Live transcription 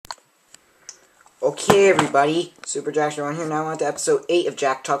Okay, everybody, Super Jackson around here. Now on to episode 8 of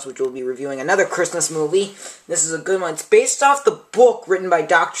Jack Talks, which we'll be reviewing another Christmas movie. This is a good one. It's based off the book written by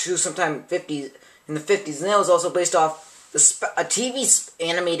Dr. Seuss sometime in the 50s, and that was also based off a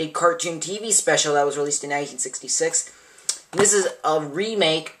animated cartoon TV special that was released in 1966. And this is a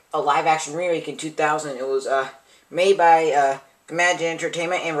remake, a live-action remake in 2000. It was made by Imagine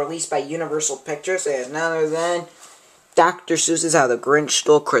Entertainment and released by Universal Pictures. It has none other than Dr. Seuss's How the Grinch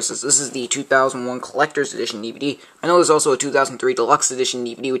Stole Christmas. This is the 2001 Collector's Edition DVD. I know there's also a 2003 Deluxe Edition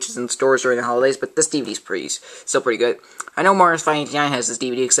DVD, which is in stores during the holidays, but this DVD's still pretty good. I know Mars 589 has this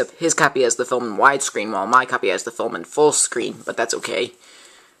DVD, except his copy has the film in widescreen, while my copy has the film in full screen, but that's okay.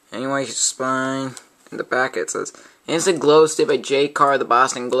 Anyway, spine. In the back it says, Instant Glow, stayed by J. Carr, the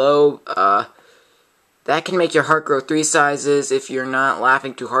Boston Globe. That can make your heart grow 3 sizes if you're not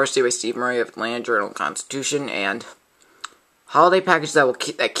laughing too hard, stayed by Steve Murray of Atlanta Journal-Constitution, and Holiday package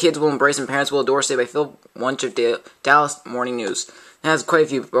that kids will embrace and parents will adore, say by Phil Wunsch of Dallas Morning News. It has quite a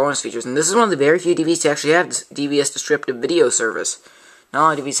few bonus features, and this is one of the very few DVDs to actually have DVS Descriptive Video Service. Not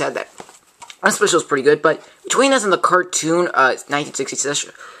all DVDs had that. That special is pretty good, but between this and the cartoon 1960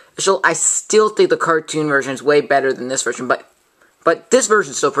 special, I still think the cartoon version is way better than this version, but this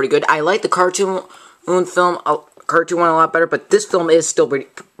version is still pretty good. I like the cartoon one a lot better, but this film is still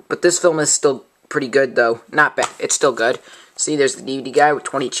pretty good though. Not bad. It's still good. See, there's the DVD guide with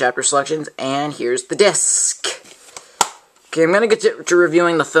 20 chapter selections, and here's the disc. Okay, I'm gonna get to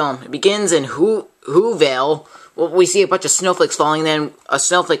reviewing the film. It begins in Whoville. Well, we see a bunch of snowflakes falling, then a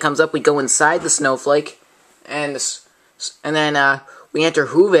snowflake comes up, we go inside the snowflake, and then we enter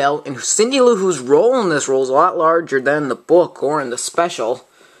Whoville, and Cindy Lou Who's role in this role is a lot larger than the book or in the special.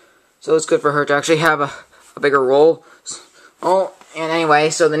 So it's good for her to actually have a bigger role. Oh, and anyway,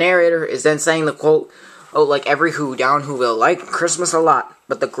 so the narrator is then saying the quote, "Oh, like every Who down Whoville liked Christmas a lot,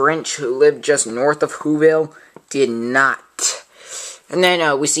 but the Grinch who lived just north of Whoville did not." And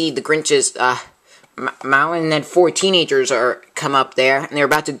then we see the Grinch's mountain, and then 4 teenagers come up there, and they're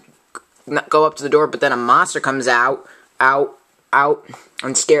about to go up to the door, but then a monster comes out, and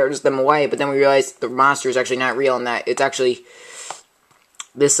scares them away. But then we realize the monster is actually not real, and that it's actually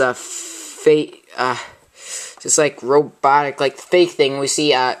this fake. Just like robotic, like fake thing. We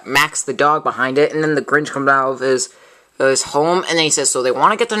see Max the dog behind it, and then the Grinch comes out of his home, and then he says, "So they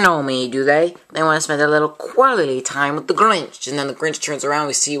want to get to know me, do they? They want to spend a little quality time with the Grinch." And then the Grinch turns around,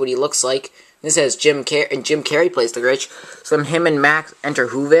 we see what he looks like. This has Jim Carrey plays the Grinch. So then him and Max enter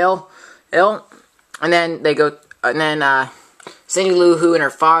Whoville, and then they go, and then Cindy Lou Who and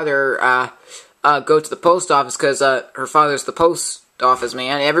her father go to the post office because her father's the post office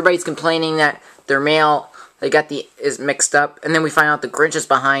man. Everybody's complaining that their mail is mixed up, and then we find out the Grinch is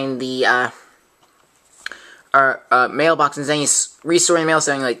behind the mailbox, and then he's restoring mail,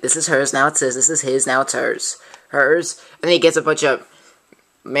 saying like, "This is hers, now it's his. This is his, now it's hers." And then he gets a bunch of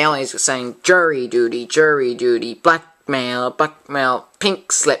mail, and he's saying jury duty, blackmail,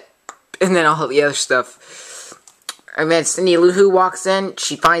 pink slip, and then all the other stuff. And then Cindy Lou Who walks in.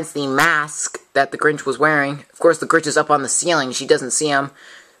 She finds the mask that the Grinch was wearing. Of course, the Grinch is up on the ceiling. She doesn't see him,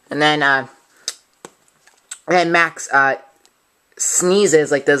 and then Max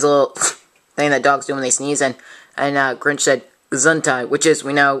sneezes, like this little thing that dogs do when they sneeze, and Grinch said Gesundheit, which is,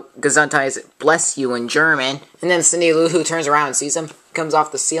 we know, Gesundheit is bless you in German. And then Cindy Lou Who turns around and sees him, comes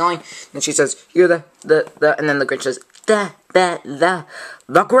off the ceiling, and she says, "You're the," and then the Grinch says, the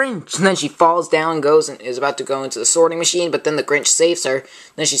Grinch. And then she falls down, goes, and is about to go into the sorting machine, but then the Grinch saves her.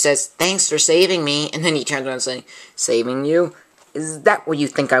 And then she says, "Thanks for saving me." And then he turns around and says, "Saving you? Is that what you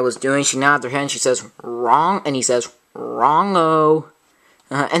think I was doing?" She nods her head and she says, "Wrong," and he says, "Wrong-o."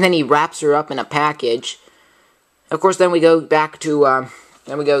 And then he wraps her up in a package. Of course, then we go back to, and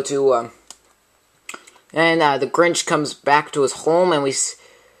the Grinch comes back to his home, and we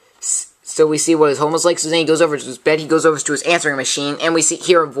see what his home is like. So then he goes over to his bed, he goes over to his answering machine, and we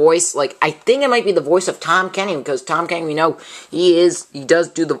hear a voice, like, I think it might be the voice of Tom Kenny, because Tom Kenny, we know, he does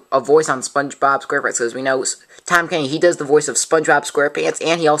do a voice on SpongeBob SquarePants, because we know Tom Kenny, he does the voice of SpongeBob SquarePants,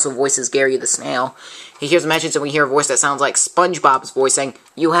 and he also voices Gary the Snail. He hears a message, and we hear a voice that sounds like SpongeBob's voice saying,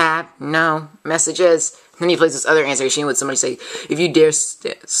 "You have no messages." And then he plays this other answering machine with somebody say, "If you dare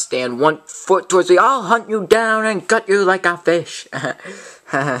stand 1 foot towards me, I'll hunt you down and gut you like a fish."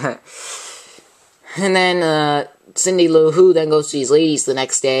 And then Cindy Lou Who then goes to these ladies the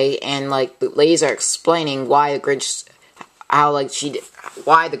next day, and like the ladies are explaining why the Grinch,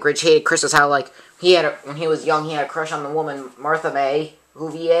 why the Grinch hated Christmas, how like when he was young he had a crush on the woman Martha May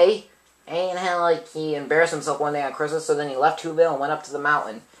Whovier, and how like he embarrassed himself one day on Christmas, so then he left Whoville and went up to the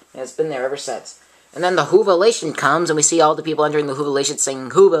mountain, and it's been there ever since. And then the Whovelation comes, and we see all the people entering the Whovelation singing,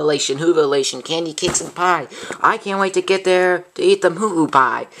 Whovelation, Whovelation, candy, cakes, and pie. I can't wait to get there to eat them hoo-hoo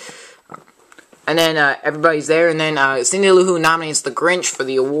pie. And then everybody's there, and then Cindy Lou Who nominates the Grinch for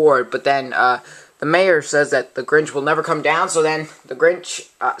the award, but then the mayor says that the Grinch will never come down, so then the Grinch,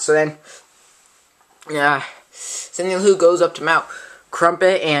 Cindy Lou Who goes up to Mount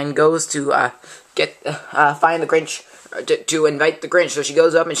Crumpet and goes to find the Grinch, to invite the Grinch. So she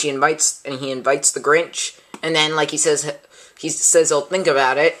goes up and he invites the Grinch, and then like he says he'll think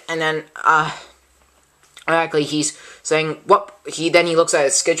about it, and then actually he's saying what he looks at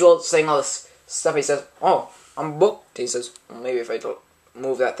his schedule, saying all this stuff. He says, "Oh, I'm booked." He says, well, "Maybe if I don't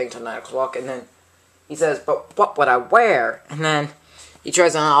move that thing to 9 o'clock," and then he says, "But what would I wear?" And then he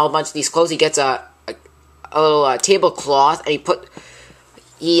tries on a bunch of these clothes. He gets a little tablecloth, and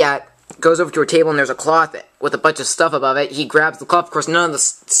he goes over to a table, and there's a cloth with a bunch of stuff above it. He grabs the cloth. Of course, none of the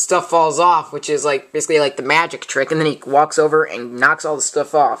stuff falls off, which is basically like the magic trick. And then he walks over and knocks all the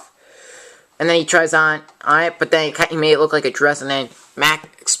stuff off. And then he tries on it, but then he made it look like a dress. And then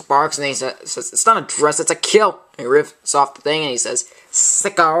Mac sparks, and then he says, "It's not a dress, it's a kilt." And he rips off the thing, and he says,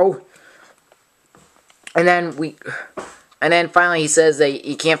 "Sicko." And then finally he says that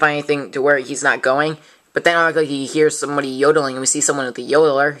he can't find anything to wear. He's not going. But then he hears somebody yodeling, and we see someone with a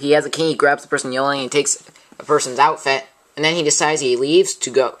yodeler. He has a key, he grabs the person yodeling, and takes a person's outfit. And then he decides he leaves to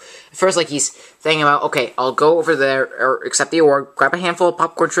go. At first, he's thinking about, okay, I'll go over there, or accept the award, grab a handful of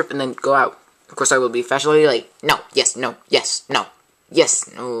popcorn strip, and then go out. Of course, I will be fashionably no, yes, no, yes, no, yes,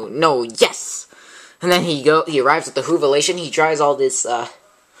 no, no, yes. And then he arrives at the Whovelation. He tries all these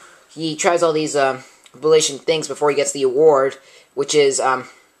Whovelation things before he gets the award, which is,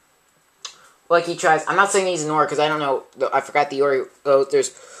 he tries, I'm not saying these in order, because I don't know, I forgot the order. So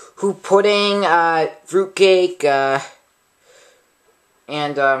there's Who pudding, fruitcake,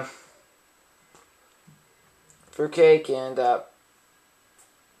 and, a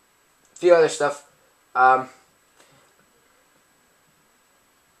few other stuff. And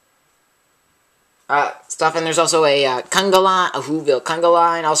there's also a conga line, a Whoville conga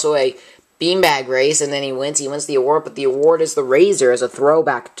line, also a beanbag race, and then he wins the award, but the award is the razor as a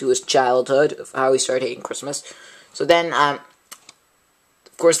throwback to his childhood of how he started hating Christmas. So then, of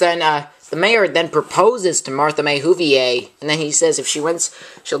course, the mayor then proposes to Martha May Whovier, and then he says if she wins,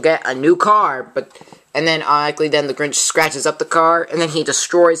 she'll get a new car, and then the Grinch scratches up the car, and then he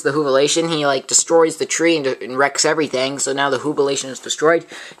destroys the Whovelation. He, destroys the tree and wrecks everything, so now the Whovelation is destroyed.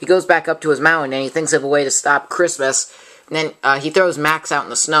 He goes back up to his mountain, and he thinks of a way to stop Christmas. And then he throws Max out in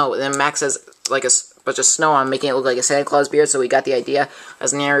the snow, and then Max has a bunch of snow on, making it look like a Santa Claus beard, so he got the idea.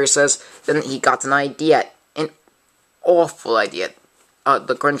 As the narrator says, then he got an awful idea.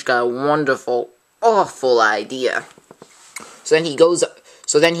 The Grinch got a wonderful, awful idea. So then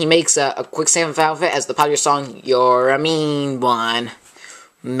he makes a quick Santa outfit as the popular song, "You're a Mean One,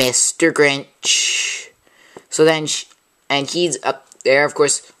 Mr. Grinch." So then, and he's up there, of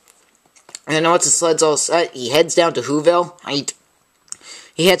course. And then once the sled's all set, he heads down to Whoville.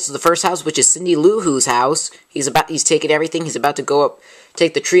 He heads to the first house, which is Cindy Lou Who's house. He's taking everything. He's about to go up,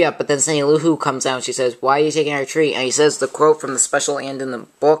 take the tree up, but then Cindy Lou Who comes out. She says, "Why are you taking our tree?" And he says the quote from the special and in the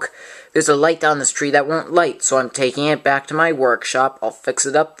book, "There's a light down this tree that won't light, so I'm taking it back to my workshop. I'll fix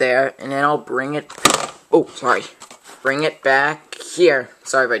it up there, and then I'll bring it... Oh, sorry. Bring it back here."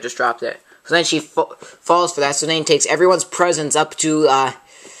 Sorry if I just dropped it. So then she falls for that, so then he takes everyone's presents up to, the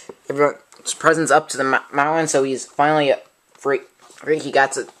mountain, so he's finally free. He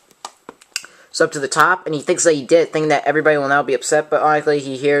got to up to the top, and he thinks that he did it, thinking that everybody will now be upset, but honestly,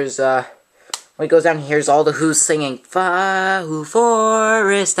 he hears, when he goes down, he hears all the Who's singing, "Fa Who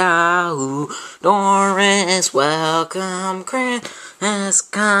Forest Who Doris, welcome Christmas,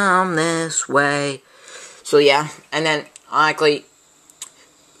 come this way." So yeah, and then, honestly,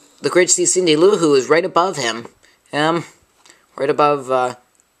 the Grinch sees Cindy Lou Who is right above him, right above,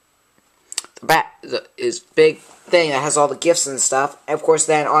 his big thing that has all the gifts and stuff, and of course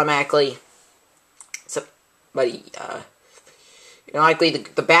then automatically the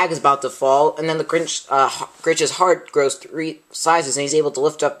bag is about to fall, and then the Grinch's heart grows 3 sizes, and he's able to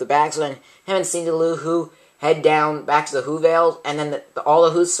lift up the bag, so then him and Cindy Lou Who head down back to the Whoville, and then all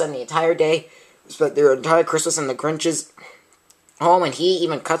the Who's spend the entire day, spend their entire Christmas in the Grinch's home, and he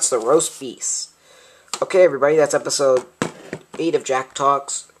even cuts the roast beef. Okay, everybody, that's episode 8 of Jack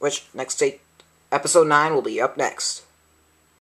Talks, which episode 9 will be up next.